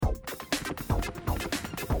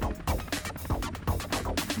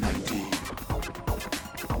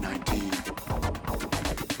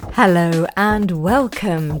Hello and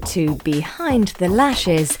welcome to Behind the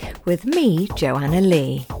Lashes with me, Joanna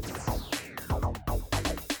Lee.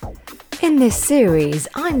 In this series,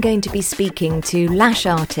 I'm going to be speaking to lash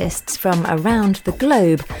artists from around the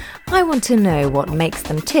globe. I want to know what makes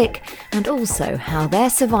them tick and also how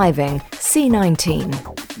they're surviving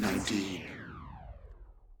C19.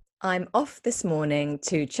 I'm off this morning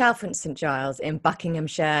to Chalfont St Giles in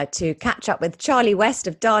Buckinghamshire to catch up with Charlie West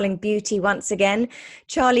of Darling Beauty once again.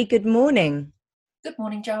 Charlie, good morning. Good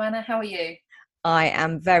morning, Joanna. How are you? I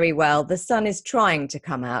am very well. The sun is trying to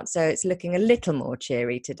come out, so it's looking a little more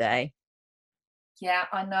cheery today. Yeah,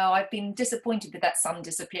 I know. I've been disappointed with that sun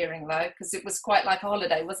disappearing, though, because it was quite like a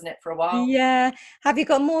holiday, wasn't it, for a while? Yeah. Have you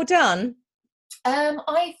got more done?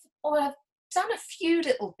 I've done a few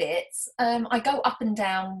little bits. I go up and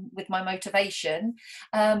down with my motivation,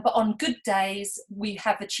 but on good days, we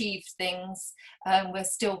have achieved things. We're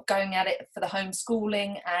still going at it for the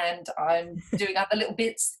homeschooling, and I'm doing other little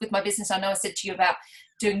bits with my business. I know I said to you about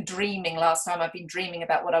doing dreaming last time. I've been dreaming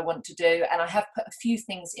about what I want to do, and I have put a few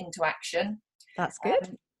things into action. That's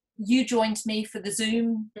good. You joined me for the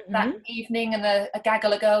Zoom that evening, and a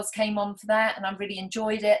gaggle of girls came on for that, and I really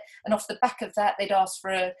enjoyed it. And off the back of that, they'd asked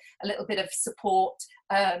for a little bit of support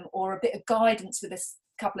or a bit of guidance with a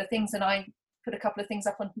couple of things, and I put a couple of things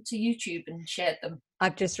up onto YouTube and shared them.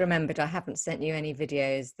 I've just remembered I haven't sent you any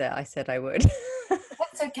videos that I said I would.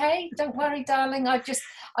 That's okay. Don't worry, darling. I just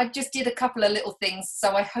did a couple of little things,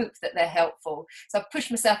 so I hope that they're helpful. So I've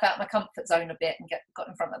pushed myself out of my comfort zone a bit and got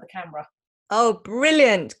in front of the camera. Oh,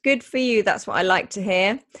 brilliant. Good for you. That's what I like to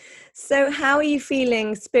hear. So how are you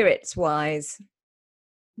feeling spirits-wise?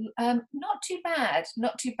 Not too bad.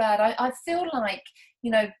 Not too bad. I feel like,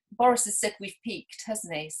 Boris has said we've peaked,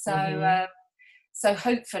 hasn't he? So, so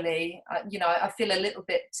hopefully, I feel a little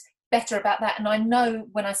bit better about that. And I know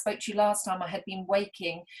when I spoke to you last time, I had been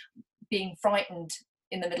waking, being frightened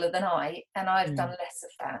in the middle of the night, and I've done less of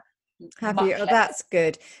that. Have you? Oh, that's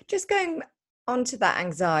good. Just going onto that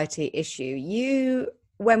anxiety issue,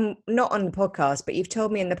 when not on the podcast, but you've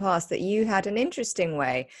told me in the past that you had an interesting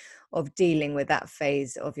way of dealing with that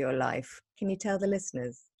phase of your life. Can you tell the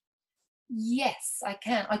listeners? Yes, I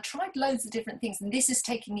can. I tried loads of different things, and this is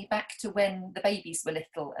taking me back to when the babies were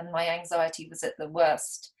little and my anxiety was at the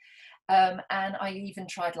worst. And I even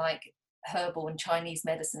tried like herbal and Chinese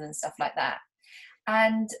medicine and stuff like that.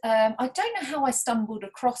 And I don't know how I stumbled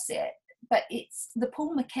across it, but it's the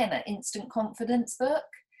Paul McKenna Instant Confidence book.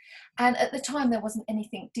 And at the time, there wasn't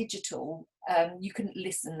anything digital. You couldn't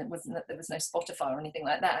listen. There was no Spotify or anything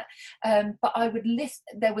like that. But I would listen.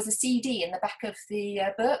 There was a CD in the back of the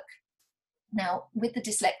book. Now, with the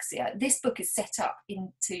dyslexia, this book is set up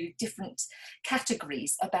into different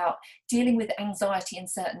categories about dealing with anxiety in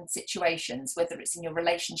certain situations, whether it's in your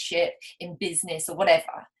relationship, in business, or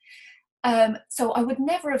whatever. So I would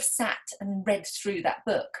never have sat and read through that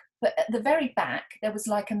book. But at the very back, there was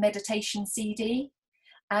like a meditation CD.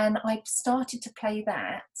 And I started to play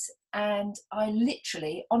that. And I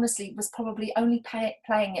literally, honestly, was probably only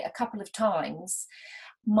playing it a couple of times.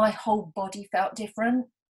 My whole body felt different.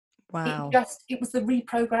 Wow. It was the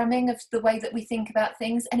reprogramming of the way that we think about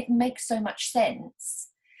things. And it makes so much sense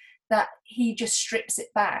that he just strips it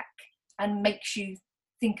back and makes you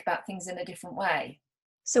think about things in a different way.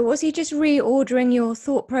 So was he just reordering your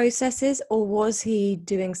thought processes, or was he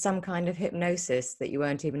doing some kind of hypnosis that you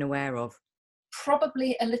weren't even aware of?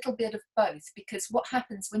 Probably a little bit of both, because what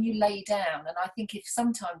happens when you lay down, and I think if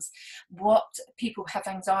sometimes what people have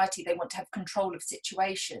anxiety, they want to have control of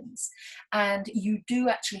situations, and you do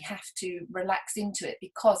actually have to relax into it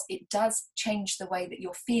because it does change the way that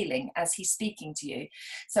you're feeling as he's speaking to you.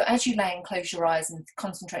 So as you lay and close your eyes and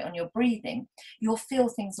concentrate on your breathing, you'll feel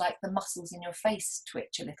things like the muscles in your face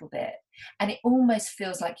twitch a little bit, and it almost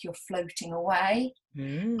feels like you're floating away.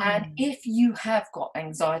 And if you have got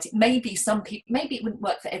anxiety, maybe it wouldn't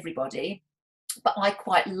work for everybody, but I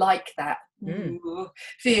quite like that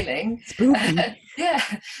feeling. Yeah.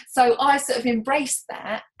 So I sort of embraced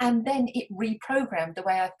that, and then it reprogrammed the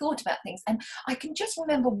way I thought about things. And I can just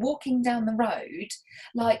remember walking down the road,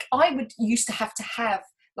 like I used to have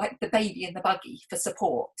like the baby in the buggy for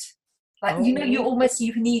support. Like, you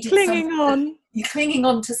needed clinging on. You're clinging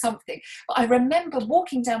on to something. But I remember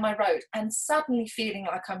walking down my road and suddenly feeling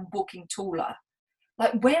like I'm walking taller.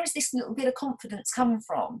 Like, where is this little bit of confidence come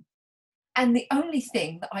from? And the only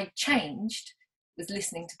thing that I changed was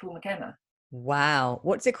listening to Paul McKenna. Wow.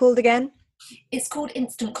 What's it called again? It's called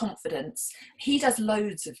Instant Confidence. He does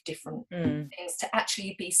loads of different things to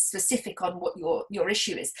actually be specific on what your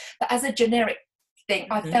issue is. But as a generic thing,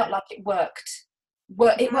 I felt like it worked.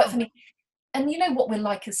 It worked for me. and you know what we're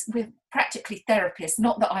like, as we're practically therapists.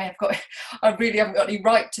 Not that I really haven't got any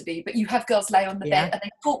right to be, but you have girls lay on the bed and they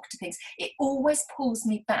talk to things. It always pulls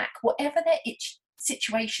me back, whatever their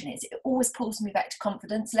situation is. It always pulls me back to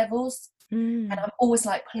confidence levels. And I'm always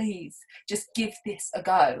like, please just give this a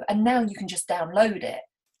go. And now you can just download it.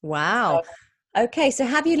 Wow. Okay, so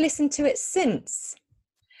have you listened to it since?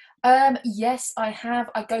 Yes, I have.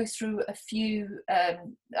 I go through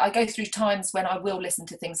I go through times when I will listen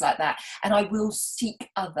to things like that, and I will seek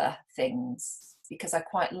other things because I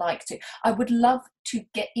quite like to. I would love to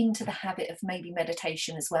get into the habit of maybe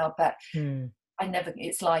meditation as well, but I never.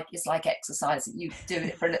 It's like exercise. You do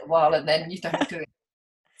it for a little while and then you don't do it.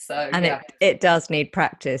 So and it does need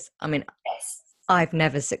practice. I mean, yes. I've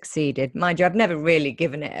never succeeded. Mind you, I've never really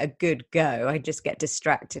given it a good go. I just get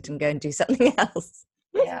distracted and go and do something else.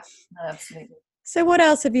 Yeah, no, absolutely. So what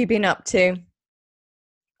else have you been up to?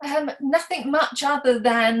 Nothing much other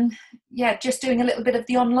than, just doing a little bit of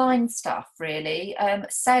the online stuff, really.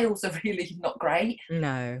 Sales are really not great.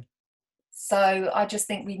 No. So I just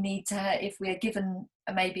think we need to, if we're given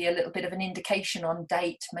maybe a little bit of an indication on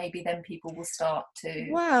date, maybe then people will start to...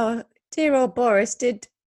 Well, dear old Boris did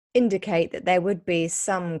indicate that there would be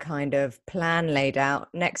some kind of plan laid out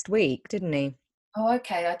next week, didn't he? Oh,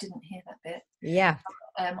 okay. I didn't hear that bit. Yeah.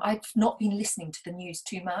 I've not been listening to the news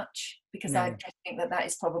too much because I just think that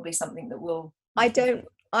is probably something that will...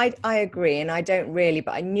 I agree, and I don't really,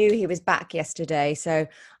 but I knew he was back yesterday, so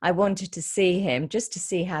I wanted to see him just to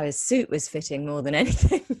see how his suit was fitting more than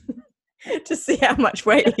anything, to see how much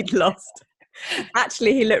weight he'd lost.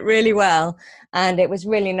 Actually, he looked really well, and it was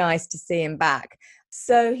really nice to see him back.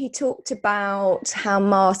 So he talked about how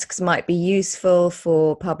masks might be useful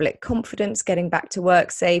for public confidence, getting back to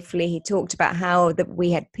work safely. He talked about how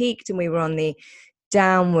we had peaked and we were on the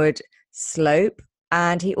downward slope.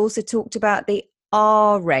 And he also talked about the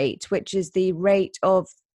R rate, which is the rate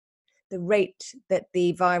that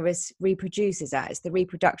the virus reproduces at. It's the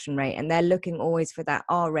reproduction rate. And they're looking always for that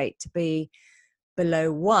R rate to be below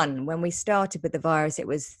 1. When we started with the virus, it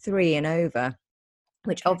was 3 and over,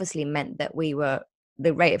 which obviously meant that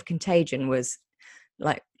the rate of contagion was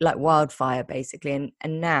like wildfire, basically.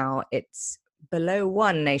 And now it's below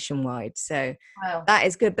 1 nationwide. So that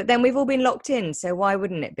is good. But then we've all been locked in. So why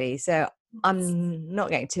wouldn't it be? So I'm not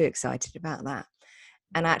getting too excited about that.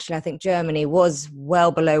 And actually, I think Germany was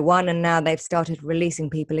well below 1, and now they've started releasing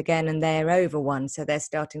people again, and they're over 1. So they're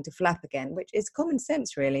starting to flap again, which is common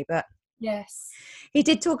sense, really. But yes, he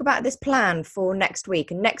did talk about this plan for next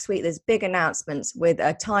week. And next week, there's big announcements with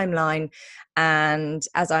a timeline. And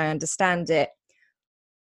as I understand it,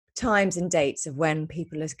 times and dates of when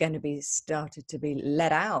people are going to be started to be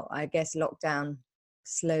let out. I guess lockdown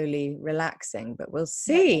slowly relaxing, but we'll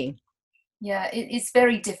see. Yeah, it's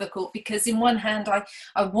very difficult because in one hand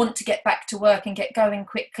I want to get back to work and get going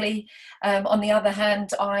quickly. On the other hand,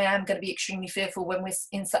 I am going to be extremely fearful when we're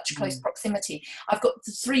in such close proximity. I've got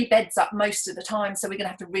 3 beds up most of the time, so we're going to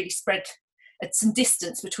have to really spread some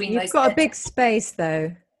distance between those. You've got a big space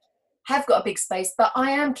though. Have got a big space, but I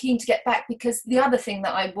am keen to get back because the other thing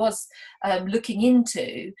that I was looking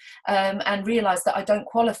into and realised that I don't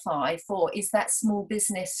qualify for is that small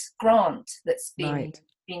business grant that's been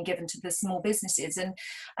given to the small businesses.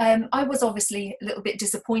 And I was obviously a little bit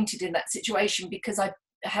disappointed in that situation because I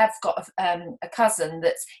have got a cousin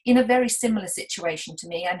that's in a very similar situation to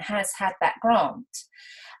me and has had that grant.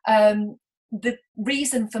 The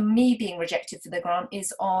reason for me being rejected for the grant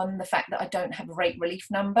is on the fact that I don't have a rate relief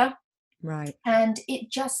number. Right. And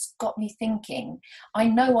it just got me thinking, I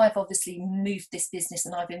know I've obviously moved this business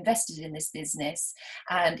and I've invested in this business.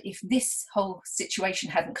 And if this whole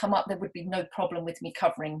situation hadn't come up, there would be no problem with me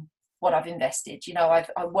covering what I've invested. You know,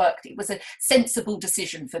 I worked, it was a sensible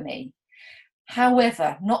decision for me.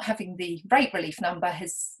 However, not having the rate relief number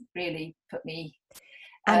has really put me...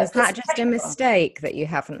 And is that just a mistake that you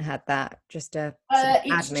haven't had that? Just a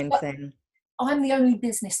admin thing? I'm the only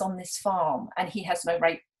business on this farm and he has no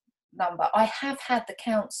rate number. I have had the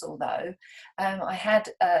council though. I had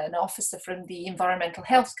an officer from the environmental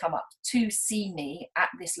health come up to see me at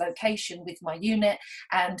this location with my unit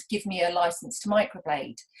and give me a license to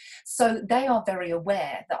microblade. So they are very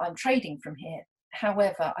aware that I'm trading from here.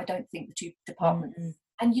 However, I don't think the 2 departments,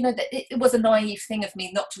 and you know, that it was a naive thing of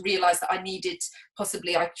me not to realise that I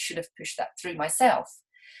should have pushed that through myself.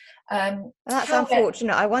 That's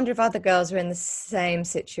unfortunate. I wonder if other girls are in the same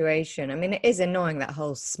situation. I mean, it is annoying, that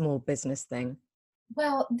whole small business thing.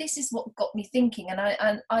 Well, this is what got me thinking,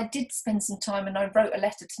 and I did spend some time and I wrote a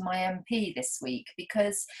letter to my MP this week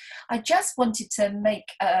because I just wanted to make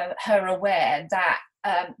her aware that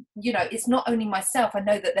it's not only myself. I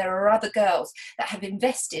know that there are other girls that have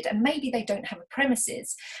invested, and maybe they don't have a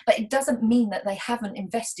premises, but it doesn't mean that they haven't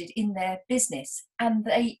invested in their business, and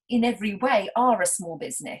they in every way are a small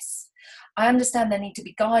business. I understand there need to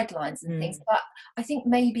be guidelines and things, but I think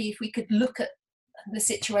maybe if we could look at the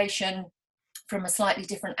situation from a slightly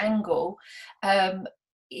different angle,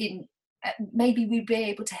 maybe we'd be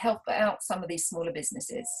able to help out some of these smaller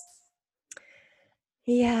businesses.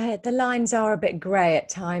 Yeah, the lines are a bit grey at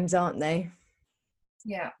times, aren't they?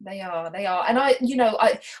 Yeah, they are. And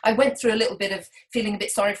I went through a little bit of feeling a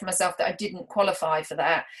bit sorry for myself that I didn't qualify for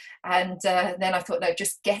that. And then I thought, no,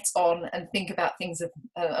 just get on and think about things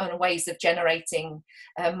on ways of generating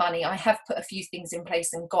money. I have put a few things in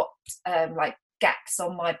place and got like gaps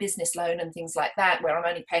on my business loan and things like that, where I'm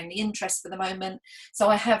only paying the interest for the moment. So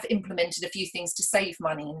I have implemented a few things to save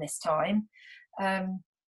money in this time.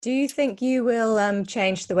 Do you think you will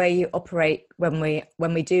change the way you operate when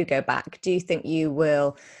we do go back? Do you think you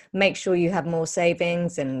will make sure you have more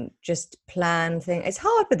savings and just plan things? It's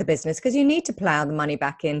hard with the business because you need to plow the money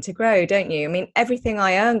back in to grow, don't you? I mean, everything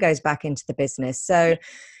I earn goes back into the business. So,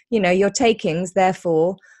 your takings,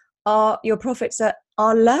 therefore, your profits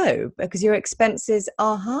are low because your expenses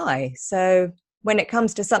are high. So when it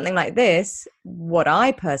comes to something like this, what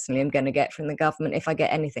I personally am going to get from the government, if I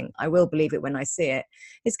get anything, I will believe it when I see it,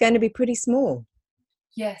 it's going to be pretty small.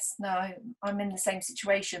 Yes, no, I'm in the same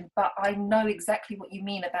situation, but I know exactly what you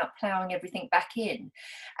mean about ploughing everything back in.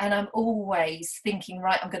 And I'm always thinking,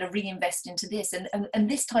 right, I'm going to reinvest into this. And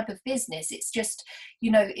this type of business, it's just,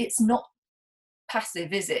 it's not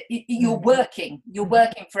passive, is it? You're working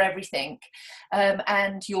for everything,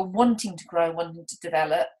 and you're wanting to grow, wanting to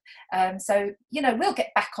develop. So we'll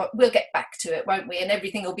get back to it, won't we? And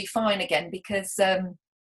everything will be fine again, because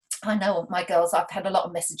I know my girls, I've had a lot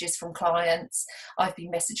of messages from clients. I've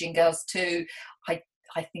been messaging girls too. I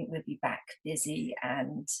think we'll be back busy,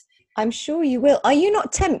 and I'm sure you will. Are you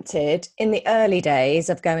not tempted in the early days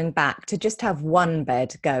of going back to just have one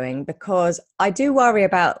bed going? Because I do worry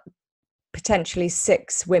about potentially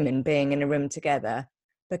 6 women being in a room together,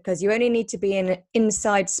 because you only need to be in an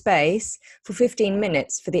inside space for 15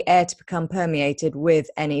 minutes for the air to become permeated with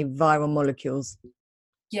any viral molecules.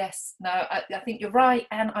 Yes, no, I think you're right.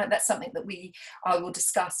 And that's something that I will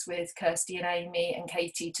discuss with Kirsty and Amy and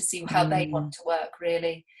Katie to see how they want to work,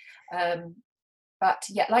 really. But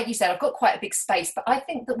yeah, like you said, I've got quite a big space, but I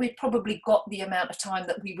think that we've probably got the amount of time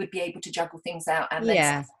that we would be able to juggle things out and then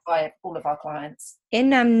satisfy all of our clients.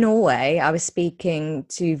 In Norway, I was speaking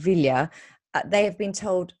to Vilja. They have been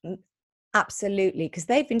told absolutely, because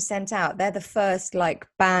they've been sent out. They're the first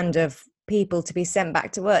band of people to be sent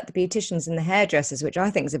back to work, the beauticians and the hairdressers, which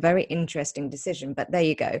I think is a very interesting decision, but there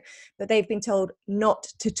you go. But they've been told not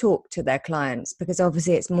to talk to their clients because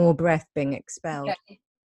obviously it's more breath being expelled.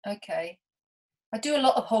 Okay. I do a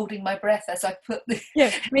lot of holding my breath as I put the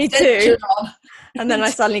me too on. And then I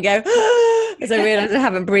suddenly go as I realise I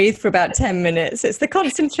haven't breathed for about 10 minutes. It's the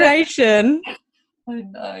concentration. I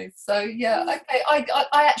know. So yeah, okay.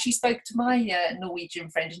 I actually spoke to my Norwegian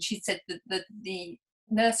friend, and she said that the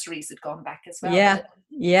nurseries had gone back as well.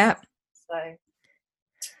 Yeah. So.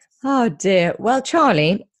 Oh dear. Well,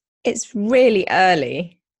 Charlie, it's really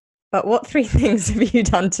early, but what 3 things have you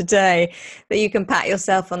done today that you can pat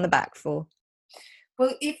yourself on the back for?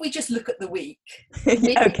 Well, if we just look at the week.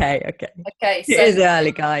 Okay. So, it is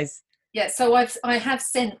early, guys. Yeah, so I have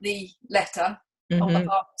sent the letter on behalf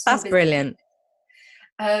of That's brilliant.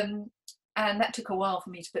 And that took a while for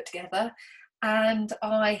me to put together. And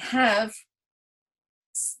I have,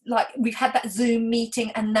 we've had that Zoom meeting,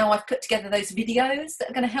 and now I've put together those videos that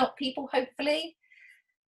are going to help people, hopefully.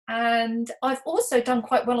 And I've also done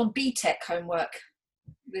quite well on BTEC homework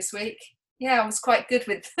this week. Yeah, I was quite good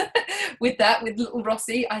with with little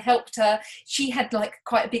Rossi. I helped her. She had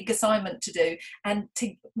quite a big assignment to do, and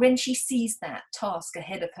when she sees that task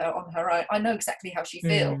ahead of her on her own, I know exactly how she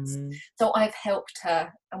feels. So I've helped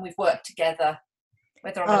her, and we've worked together.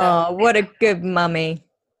 What a good mummy.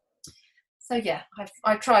 So yeah,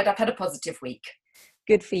 I've tried. I've had a positive week.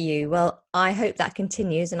 Good for you. Well, I hope that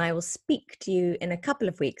continues, and I will speak to you in a couple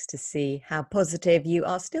of weeks to see how positive you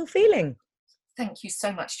are still feeling. Thank you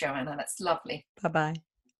so much, Joanna. That's lovely. Bye-bye.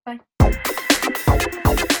 Bye.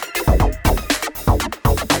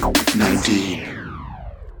 19.